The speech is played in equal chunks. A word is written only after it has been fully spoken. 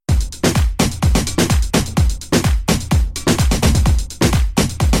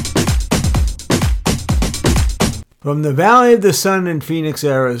From the Valley of the Sun in Phoenix,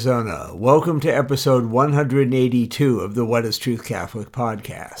 Arizona, welcome to episode 182 of the What is Truth Catholic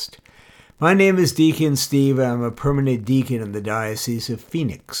podcast. My name is Deacon Steve. I'm a permanent deacon in the Diocese of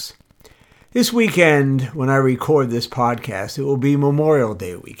Phoenix. This weekend, when I record this podcast, it will be Memorial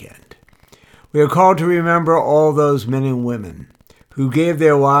Day weekend. We are called to remember all those men and women who gave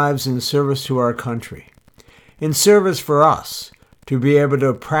their lives in service to our country, in service for us to be able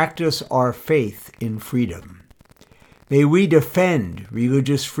to practice our faith in freedom. May we defend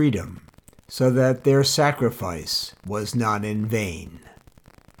religious freedom so that their sacrifice was not in vain.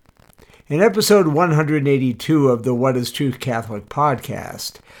 In episode 182 of the What is Truth Catholic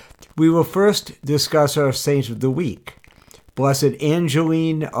podcast, we will first discuss our saint of the week, Blessed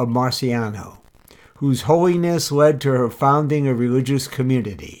Angeline of Marciano, whose holiness led to her founding a religious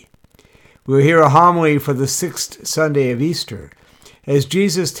community. We'll hear a homily for the sixth Sunday of Easter, as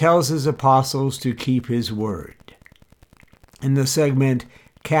Jesus tells his apostles to keep his word. In the segment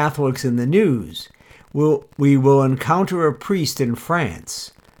Catholics in the News, we will encounter a priest in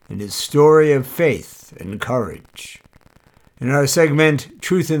France and his story of faith and courage. In our segment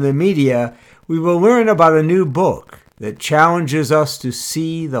Truth in the Media, we will learn about a new book that challenges us to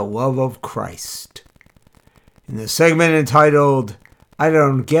see the love of Christ. In the segment entitled I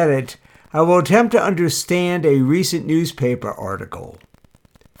Don't Get It, I will attempt to understand a recent newspaper article.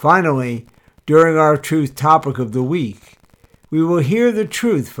 Finally, during our truth topic of the week, we will hear the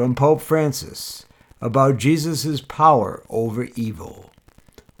truth from Pope Francis about Jesus' power over evil.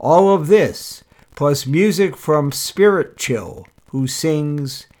 All of this, plus music from Spirit Chill, who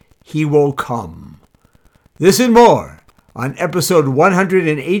sings, He Will Come. This and more on episode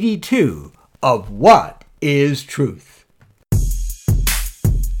 182 of What is Truth?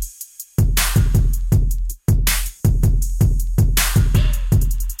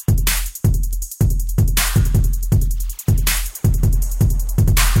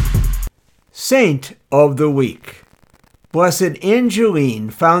 Saint of the Week. Blessed Angeline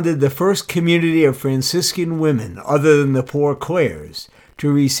founded the first community of Franciscan women, other than the Poor Clares,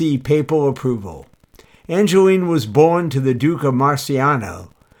 to receive papal approval. Angeline was born to the Duke of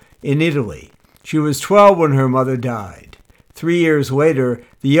Marciano in Italy. She was 12 when her mother died. 3 years later,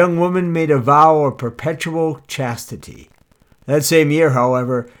 the young woman made a vow of perpetual chastity. That same year,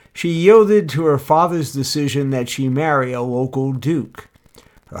 however, she yielded to her father's decision that she marry a local duke.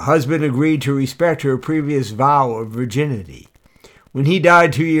 Her husband agreed to respect her previous vow of virginity. When he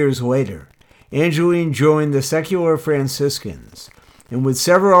died 2 years later, Angeline joined the secular Franciscans, and with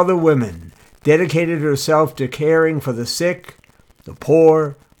several other women, dedicated herself to caring for the sick, the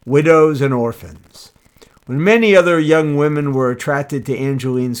poor, widows, and orphans. When many other young women were attracted to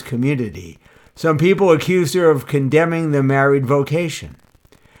Angeline's community, some people accused her of condemning the married vocation.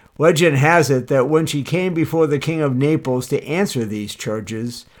 Legend has it that when she came before the King of Naples to answer these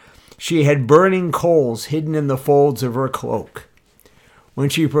charges, she had burning coals hidden in the folds of her cloak. When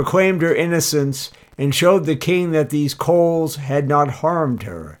she proclaimed her innocence and showed the king that these coals had not harmed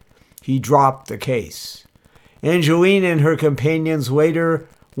her, he dropped the case. Angeline and her companions later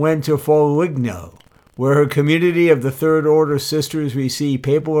went to Foligno, where her community of the Third Order Sisters received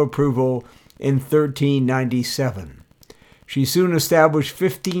papal approval in 1397. She soon established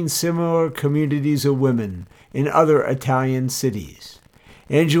 15 similar communities of women in other Italian cities.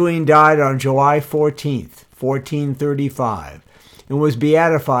 Angeline died on July 14, 1435, and was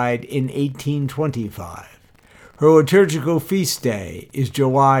beatified in 1825. Her liturgical feast day is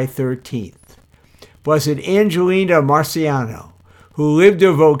July 13th. Blessed Angelina Marciano, who lived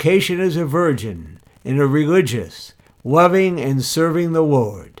her vocation as a virgin in a religious, loving, and serving the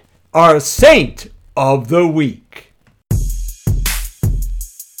Lord, our Saint of the Week.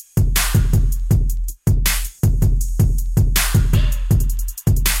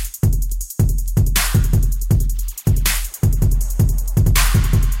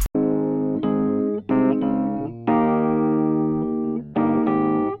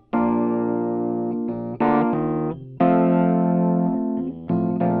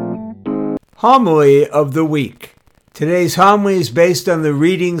 Homily of the Week. Today's homily is based on the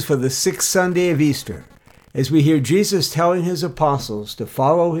readings for the sixth Sunday of Easter, as we hear Jesus telling his apostles to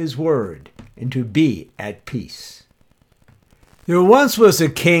follow his word and to be at peace. There once was a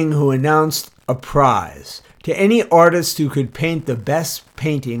king who announced a prize to any artist who could paint the best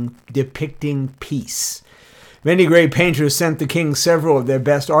painting depicting peace. Many great painters sent the king several of their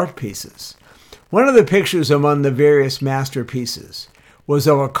best art pieces. One of the pictures among the various masterpieces was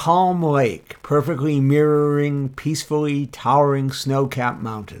of a calm lake perfectly mirroring peacefully towering snow-capped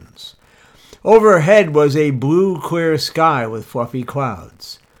mountains. Overhead was a blue, clear sky with fluffy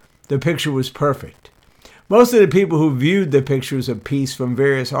clouds. The picture was perfect. Most of the people who viewed the pictures of peace from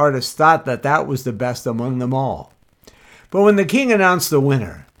various artists thought that that was the best among them all. But when the king announced the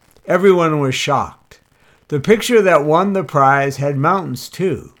winner, everyone was shocked. The picture that won the prize had mountains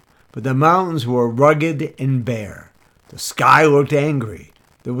too, but the mountains were rugged and bare. The sky looked angry.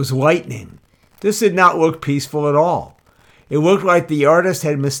 There was lightning. This did not look peaceful at all. It looked like the artist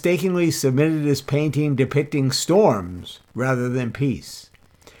had mistakenly submitted his painting depicting storms rather than peace.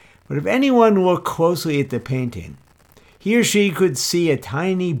 But if anyone looked closely at the painting, he or she could see a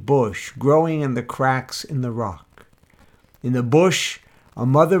tiny bush growing in the cracks in the rock. In the bush, a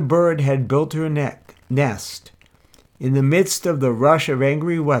mother bird had built her nest. In the midst of the rush of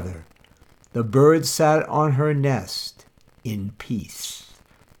angry weather, the bird sat on her nest in peace.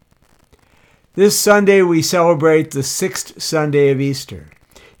 This Sunday we celebrate the sixth Sunday of Easter,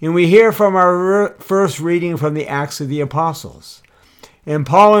 and we hear from our first reading from the Acts of the Apostles. And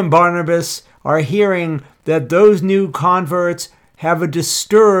Paul and Barnabas are hearing that those new converts have a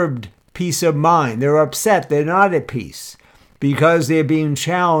disturbed peace of mind. They're upset. They're not at peace because they're being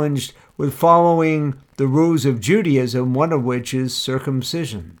challenged with following the rules of Judaism, one of which is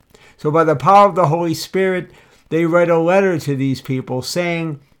circumcision. So by the power of the Holy Spirit, they write a letter to these people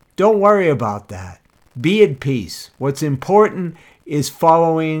saying, don't worry about that. Be at peace. What's important is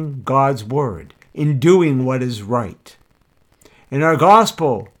following God's word, in doing what is right. In our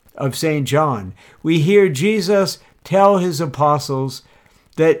Gospel of St. John, we hear Jesus tell his apostles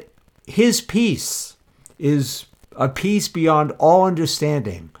that his peace is a peace beyond all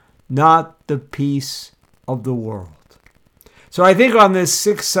understanding, not the peace of the world. So I think on this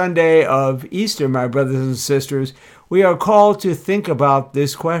sixth Sunday of Easter, my brothers and sisters, we are called to think about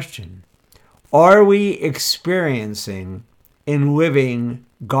this question. Are we experiencing and living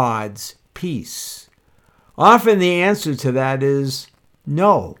God's peace? Often the answer to that is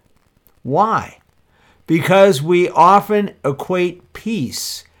no. Why? Because we often equate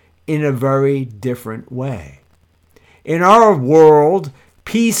peace in a very different way. In our world,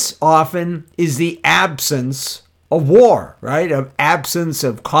 peace often is the absence of war, right? Of absence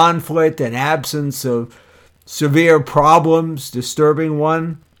of conflict and absence of severe problems disturbing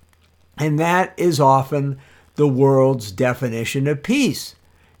one. And that is often the world's definition of peace.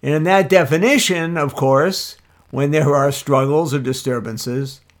 And in that definition, of course, when there are struggles or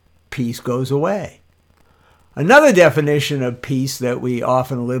disturbances, peace goes away. Another definition of peace that we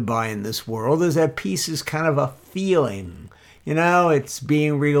often live by in this world is that peace is kind of a feeling. You know, it's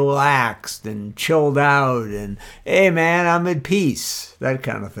being relaxed and chilled out and, hey man, I'm at peace, that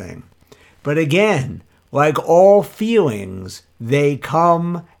kind of thing. But again, like all feelings, they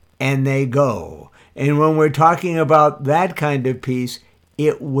come and they go. And when we're talking about that kind of peace,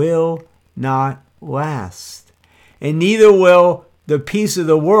 it will not last. And neither will the peace of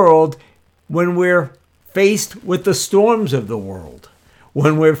the world when we're faced with the storms of the world.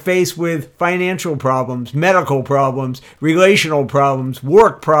 When we're faced with financial problems, medical problems, relational problems,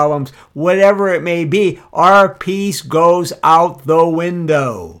 work problems, whatever it may be, our peace goes out the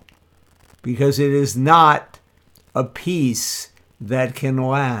window because it is not a peace that can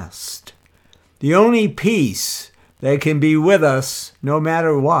last. The only peace that can be with us no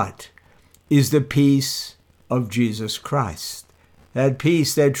matter what is the peace of Jesus Christ. That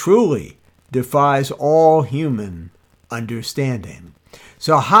peace that truly defies all human understanding.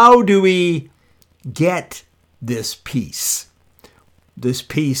 So how do we get this peace? This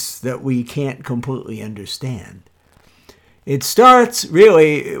peace that we can't completely understand. It starts we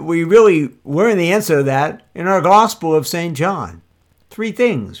learn the answer to that in our Gospel of St. John. 3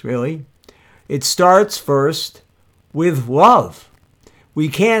 things, really. It starts first with love. We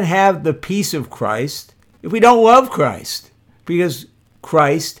can't have the peace of Christ if we don't love Christ, because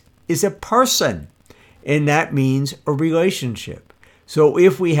Christ is a person, and that means a relationship. So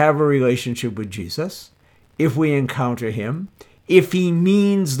if we have a relationship with Jesus, if we encounter him, if he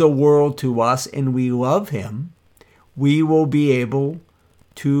means the world to us and we love him, we will be able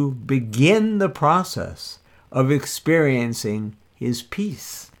to begin the process of experiencing his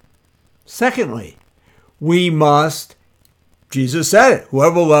peace. Secondly, we must, Jesus said it,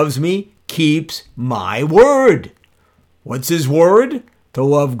 whoever loves me keeps my word. What's his word? To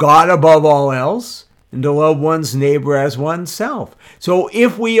love God above all else and to love one's neighbor as oneself. So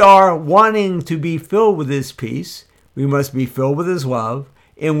if we are wanting to be filled with his peace, we must be filled with his love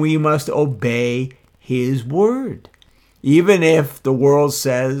and we must obey his word. Even if the world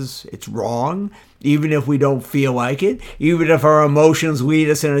says it's wrong, even if we don't feel like it, even if our emotions lead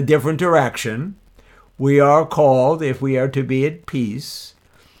us in a different direction, we are called, if we are to be at peace,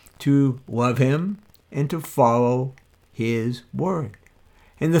 to love him and to follow his word.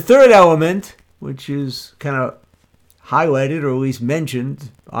 And the third element which is kind of highlighted or at least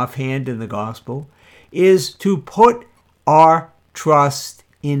mentioned offhand in the gospel, is to put our trust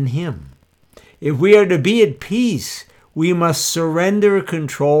in him. If we are to be at peace, we must surrender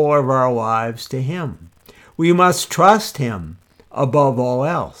control of our lives to him. We must trust him above all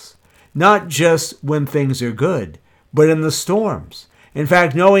else, not just when things are good, but in the storms. In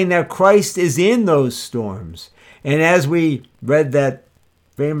fact, knowing that Christ is in those storms. And as we read that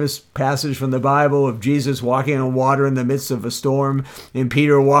famous passage from the Bible of Jesus walking on water in the midst of a storm, and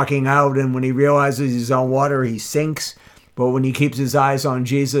Peter walking out, and when he realizes he's on water, he sinks. But when he keeps his eyes on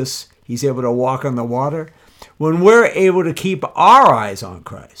Jesus, he's able to walk on the water. When we're able to keep our eyes on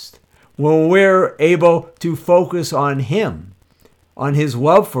Christ, when we're able to focus on him, on his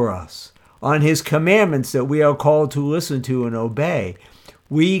love for us, on his commandments that we are called to listen to and obey,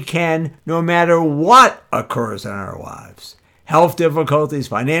 we can, no matter what occurs in our lives, health difficulties,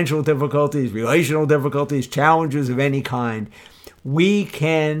 financial difficulties, relational difficulties, challenges of any kind, we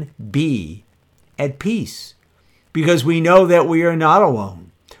can be at peace because we know that we are not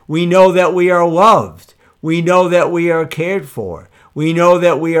alone. We know that we are loved. We know that we are cared for. We know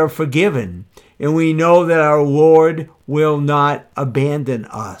that we are forgiven. And we know that our Lord will not abandon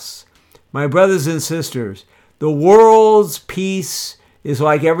us. My brothers and sisters, the world's peace is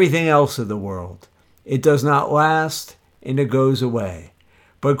like everything else in the world. It does not last and it goes away.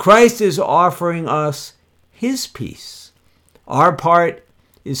 But Christ is offering us his peace. Our part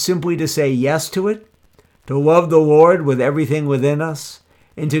is simply to say yes to it, to love the Lord with everything within us,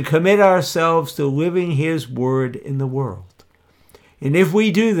 and to commit ourselves to living his word in the world. And if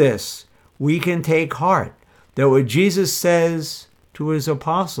we do this, we can take heart that what Jesus says to his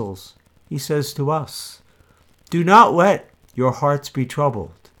apostles, he says to us. Do not let your hearts be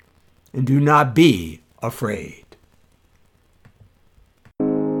troubled, and do not be afraid.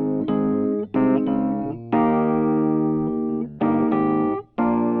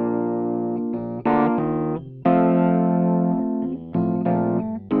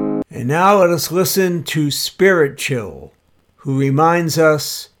 And now let us listen to Spirit Chill, who reminds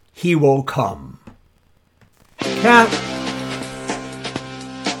us he will come.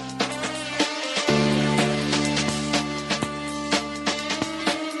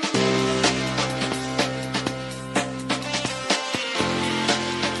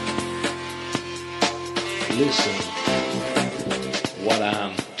 Listen, what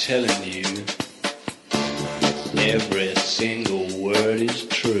I'm telling you, every single word is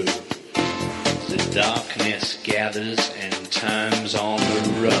true. The darkness gathers and time's on the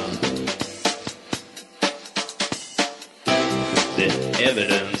run. The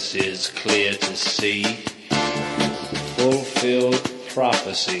evidence is clear to see, fulfilled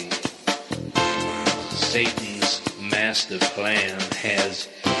prophecy. Satan's master plan has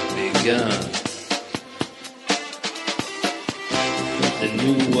begun. The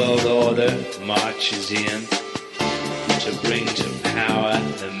New World Order marches in to bring to power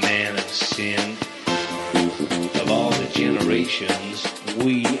the man of sin. Of all the generations,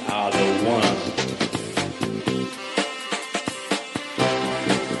 we are the one.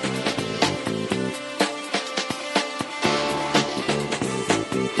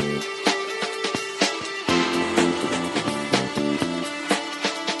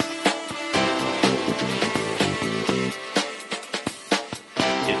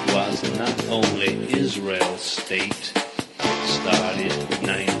 It was not only Israel's state, started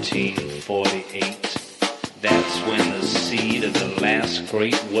 1948. That's when the seed of the last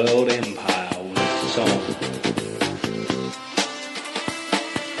great world empire was sown.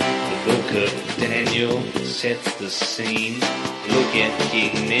 The book of Daniel sets the scene. Look at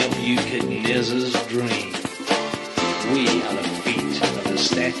King Nebuchadnezzar's dream. We are the feet of the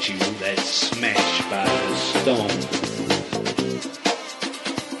statue that's smashed by the stone.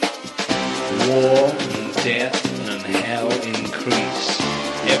 War and death and hell increase.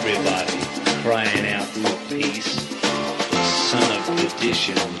 Everybody crying out for peace. Son of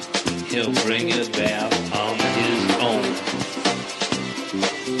perdition, he'll bring it about on his own.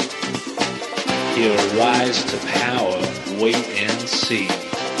 He'll rise to power, wait and see.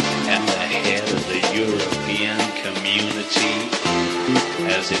 At the head of the European community,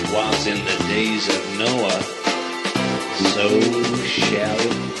 as it was in the days of Noah, so shall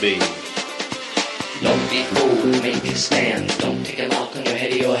it be. Don't be fooled, make a stand. Don't take a mark on your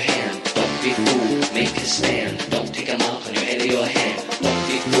head or your hand. Don't be fooled, make a stand. Don't take a mark on your head or your hand. Don't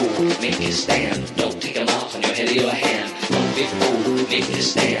be fooled, make a stand. Don't take a mark on your head or your hand. Don't be fooled, make a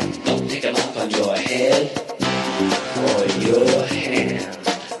stand. Don't take a mark on your head or your hand.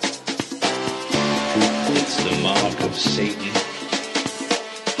 It's the mark of Satan,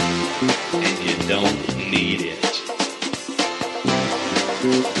 and you don't need it.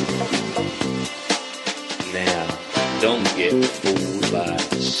 Now, don't get fooled by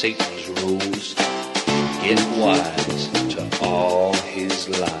Satan's rules. Get wise to all his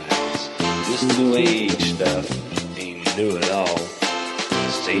lies. This new age stuff ain't new at all.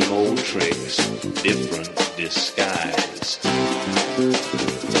 Same old tricks, different disguise.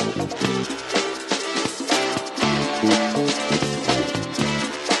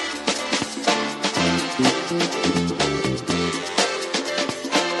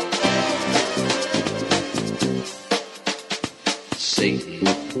 Satan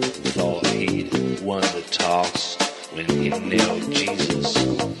thought he'd won the toss when he nailed Jesus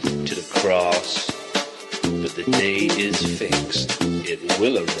to the cross. But the day is fixed, it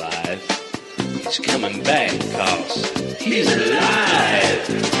will arrive. He's coming back, 'cause he's alive.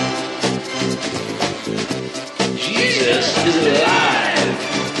 Jesus is alive.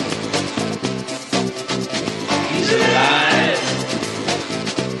 He's alive.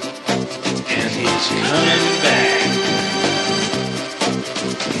 And he's coming back.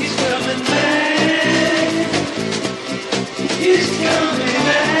 He's coming back. He's coming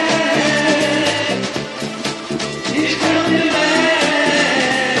back. He's coming back.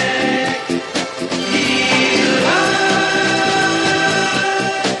 He's alive.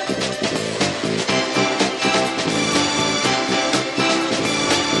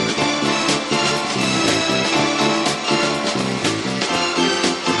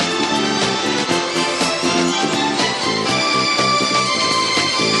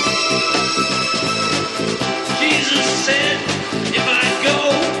 Jesus said, if I go,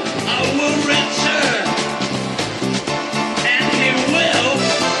 I will return. And he will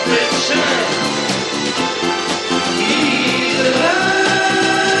return. He's alive.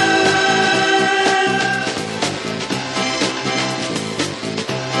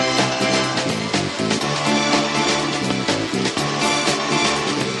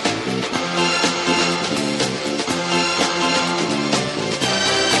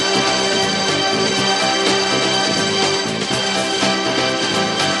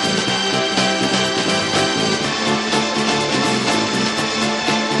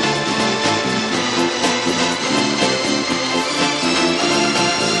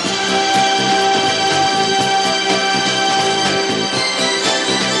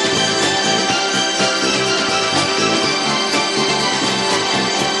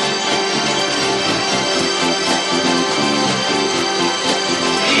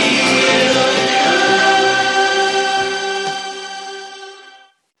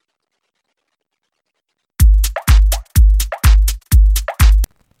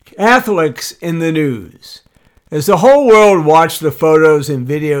 Catholics in the news. As the whole world watched the photos and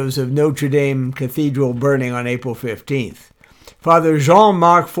videos of Notre Dame Cathedral burning on April 15th, Father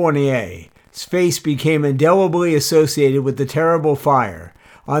Jean-Marc Fournier's face became indelibly associated with the terrible fire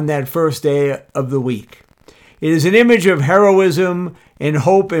on that first day of the week. It is an image of heroism and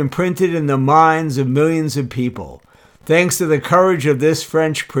hope imprinted in the minds of millions of people, thanks to the courage of this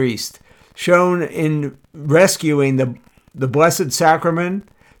French priest, shown in rescuing the Blessed Sacrament,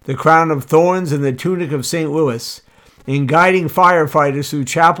 the crown of thorns, and the tunic of St. Louis, in guiding firefighters through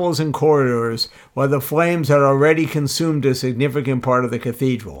chapels and corridors while the flames had already consumed a significant part of the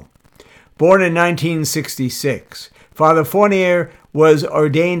cathedral. Born in 1966, Father Fournier was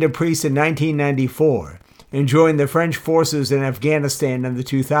ordained a priest in 1994 and joined the French forces in Afghanistan in the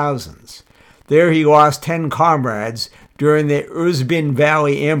 2000s. There he lost 10 comrades during the Urzbin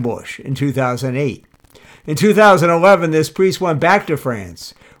Valley ambush in 2008. In 2011, this priest went back to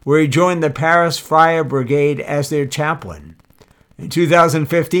France, where he joined the Paris Friar Brigade as their chaplain. In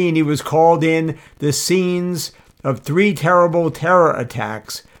 2015, he was called in the scenes of 3 terrible terror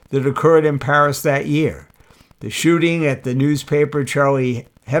attacks that occurred in Paris that year. The shooting at the newspaper Charlie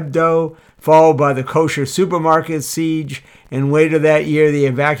Hebdo, followed by the kosher supermarket siege, and later that year the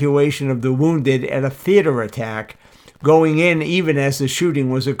evacuation of the wounded at a theater attack, going in even as the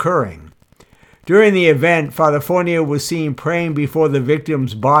shooting was occurring. During the event, Father Fournier was seen praying before the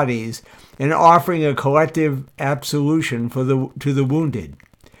victims' bodies and offering a collective absolution to the wounded.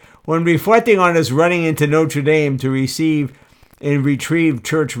 When reflecting on his running into Notre Dame to receive and retrieve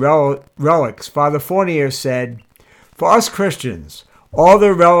church relics, Father Fournier said, "For us Christians, all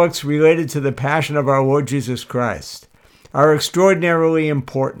the relics related to the Passion of our Lord Jesus Christ are extraordinarily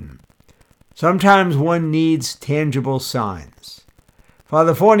important. Sometimes one needs tangible signs."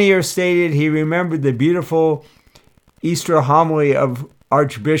 Father Fournier stated he remembered the beautiful Easter homily of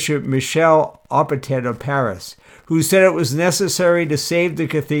Archbishop Michel Opetet of Paris, who said it was necessary to save the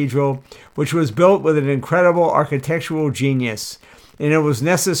cathedral, which was built with an incredible architectural genius and it was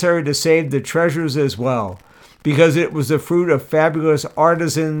necessary to save the treasures as well, because it was the fruit of fabulous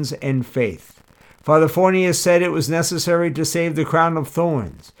artisans and faith. Father Fornius said it was necessary to save the crown of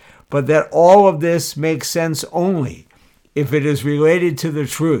thorns, but that all of this makes sense only if it is related to the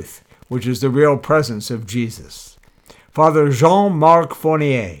truth, which is the real presence of Jesus. Father Jean-Marc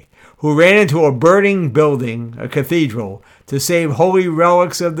Fournier, who ran into a burning building, a cathedral, to save holy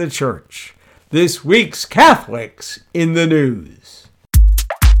relics of the church. This week's Catholics in the News.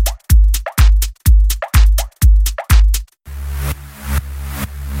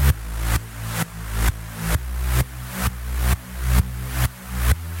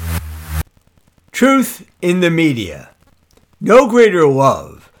 Truth in the Media. No Greater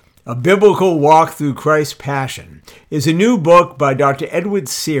Love, A Biblical Walk Through Christ's Passion, is a new book by Dr. Edward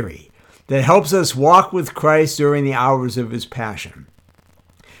Seary that helps us walk with Christ during the hours of his passion.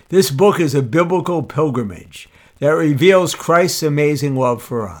 This book is a biblical pilgrimage that reveals Christ's amazing love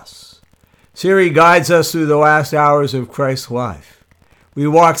for us. Seary guides us through the last hours of Christ's life. We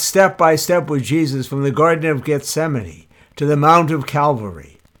walk step by step with Jesus from the Garden of Gethsemane to the Mount of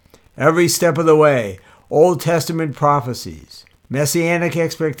Calvary. Every step of the way, Old Testament prophecies, messianic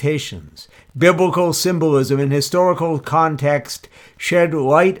expectations, biblical symbolism, and historical context shed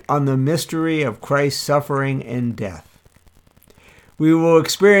light on the mystery of Christ's suffering and death. We will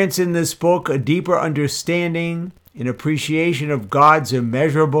experience in this book a deeper understanding and appreciation of God's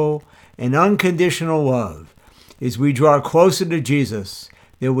immeasurable and unconditional love as we draw closer to Jesus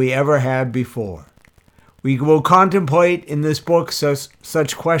than we ever have before. We will contemplate in this book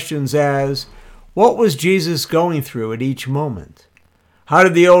such questions as, what was Jesus going through at each moment? How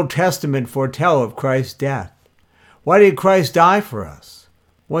did the Old Testament foretell of Christ's death? Why did Christ die for us?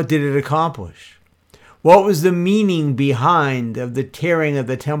 What did it accomplish? What was the meaning behind of the tearing of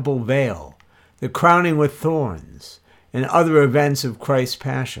the temple veil, the crowning with thorns, and other events of Christ's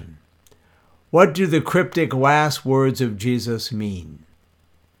passion? What do the cryptic last words of Jesus mean?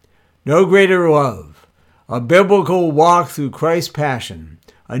 No Greater Love, A Biblical Walk Through Christ's Passion,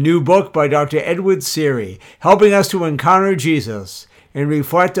 a new book by Dr. Edward Seary, helping us to encounter Jesus and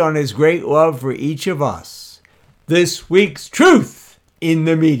reflect on his great love for each of us. This week's Truth in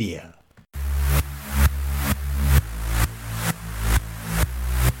the Media.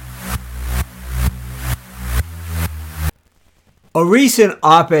 A recent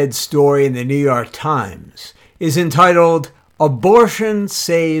op-ed story in the New York Times is entitled, Abortion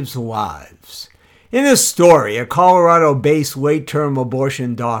Saves Lives. In this story, a Colorado-based late-term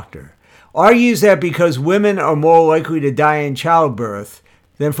abortion doctor argues that because women are more likely to die in childbirth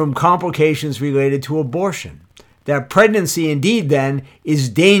than from complications related to abortion, that pregnancy indeed then is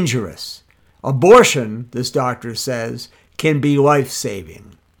dangerous. Abortion, this doctor says, can be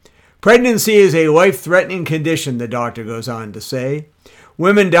life-saving. Pregnancy is a life-threatening condition, the doctor goes on to say.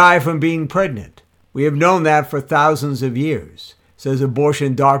 Women die from being pregnant. We have known that for thousands of years, says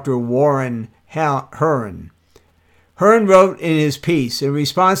abortion doctor Warren Hern. Hern wrote in his piece in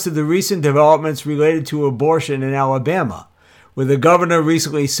response to the recent developments related to abortion in Alabama, where the governor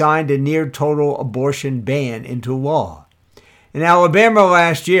recently signed a near-total abortion ban into law. In Alabama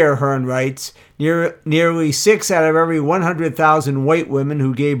last year, Hern writes, nearly 6 out of every 100,000 white women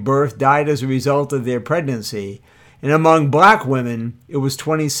who gave birth died as a result of their pregnancy, and among black women, it was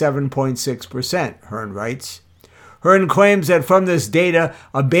 27.6%, Hern writes. Hern claims that from this data,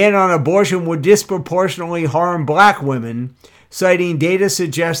 a ban on abortion would disproportionately harm black women, citing data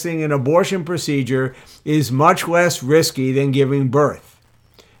suggesting an abortion procedure is much less risky than giving birth.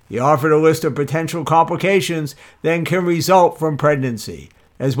 He offered a list of potential complications that can result from pregnancy,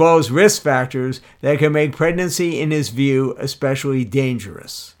 as well as risk factors that can make pregnancy, in his view, especially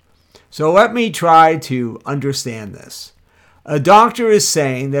dangerous. So let me try to understand this. A doctor is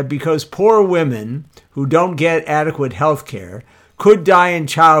saying that because poor women who don't get adequate health care could die in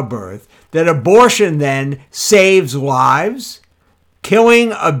childbirth, that abortion then saves lives?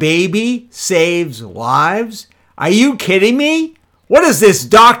 Killing a baby saves lives? Are you kidding me? What is this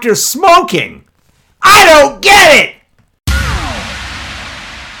doctor smoking? I don't get it!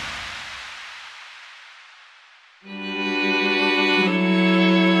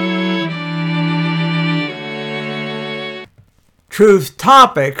 Truth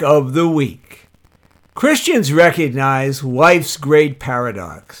Topic of the Week. Christians recognize life's great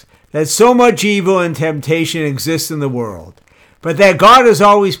paradox, that so much evil and temptation exists in the world, but that God is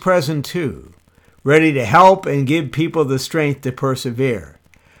always present too, ready to help and give people the strength to persevere.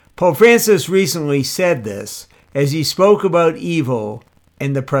 Pope Francis recently said this as he spoke about evil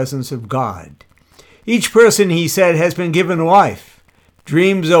and the presence of God. Each person, he said, has been given life,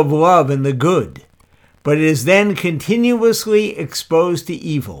 dreams of love and the good. but is then continuously exposed to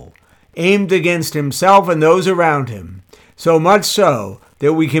evil, aimed against himself and those around him, so much so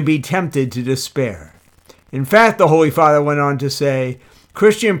that we can be tempted to despair. In fact, the Holy Father went on to say,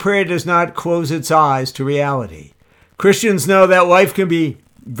 Christian prayer does not close its eyes to reality. Christians know that life can be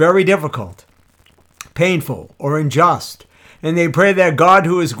very difficult, painful, or unjust, and they pray that God,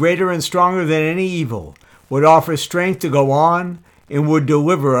 who is greater and stronger than any evil, would offer strength to go on and would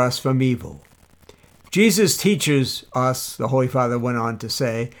deliver us from evil. Jesus teaches us, the Holy Father went on to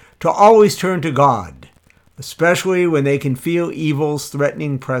say, to always turn to God, especially when they can feel evil's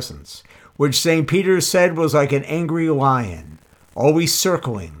threatening presence, which St. Peter said was like an angry lion, always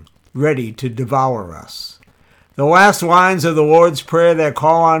circling, ready to devour us. The last lines of the Lord's Prayer that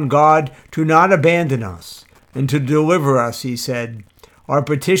call on God to not abandon us and to deliver us, he said, are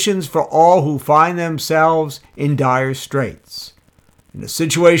petitions for all who find themselves in dire straits, in a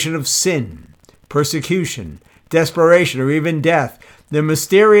situation of sin, persecution, desperation, or even death. The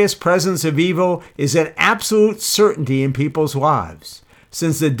mysterious presence of evil is an absolute certainty in people's lives,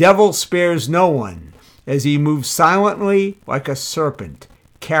 since the devil spares no one as he moves silently like a serpent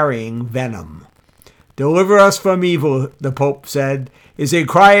carrying venom. Deliver us from evil, the Pope said, is a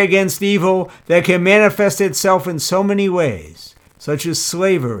cry against evil that can manifest itself in so many ways, such as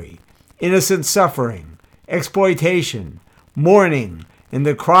slavery, innocent suffering, exploitation, mourning, and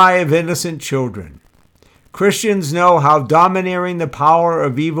the cry of innocent children. Christians know how domineering the power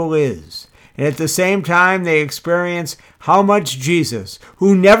of evil is, and at the same time they experience how much Jesus,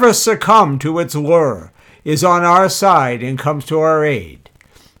 who never succumbed to its lure, is on our side and comes to our aid.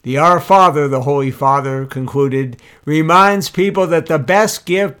 The Our Father, the Holy Father concluded, reminds people that the best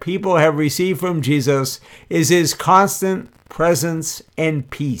gift people have received from Jesus is his constant presence and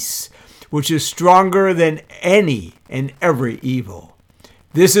peace, which is stronger than any and every evil.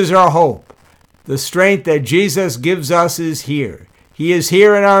 This is our hope. The strength that Jesus gives us is here. He is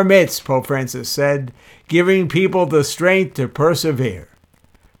here in our midst, Pope Francis said, giving people the strength to persevere.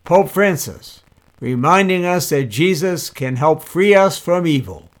 Pope Francis, reminding us that Jesus can help free us from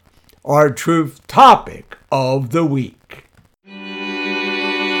evil. Our truth topic of the week.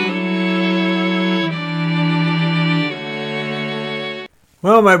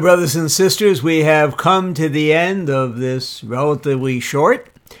 Well, my brothers and sisters, we have come to the end of this relatively short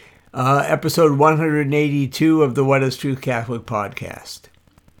episode 182 of the What is Truth Catholic podcast.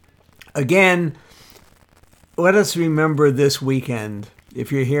 Again, let us remember this weekend,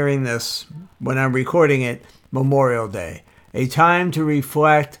 if you're hearing this when I'm recording it, Memorial Day, a time to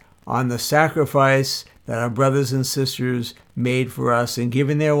reflect on the sacrifice that our brothers and sisters made for us in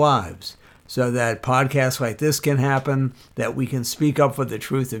giving their lives so that podcasts like this can happen, that we can speak up for the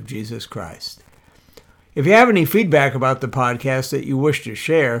truth of Jesus Christ. If you have any feedback about the podcast that you wish to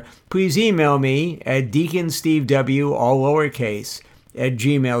share, please email me at deaconstevew, all lowercase,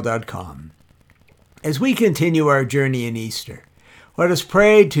 @gmail.com. As we continue our journey in Easter, let us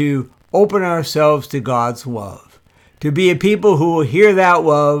pray to open ourselves to God's love, to be a people who will hear that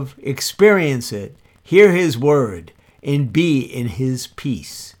love, experience it, hear his word, and be in his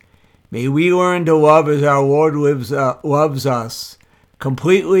peace. May we learn to love as our Lord loves us,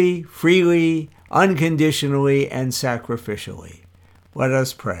 completely, freely, unconditionally, and sacrificially. Let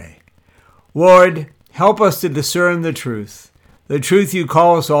us pray. Lord, help us to discern the truth you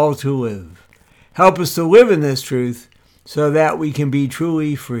call us all to live. Help us to live in this truth so that we can be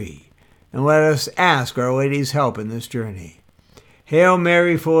truly free. And let us ask Our Lady's help in this journey. Hail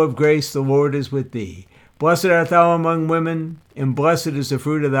Mary, full of grace, the Lord is with thee. Blessed art thou among women, and blessed is the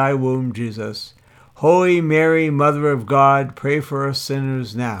fruit of thy womb, Jesus. Holy Mary, Mother of God, pray for us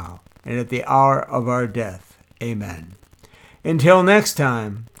sinners now, and at the hour of our death. Amen. Until next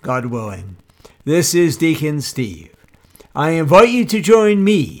time, God willing, this is Deacon Steve. I invite you to join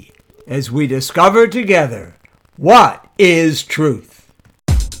me as we discover together what is truth.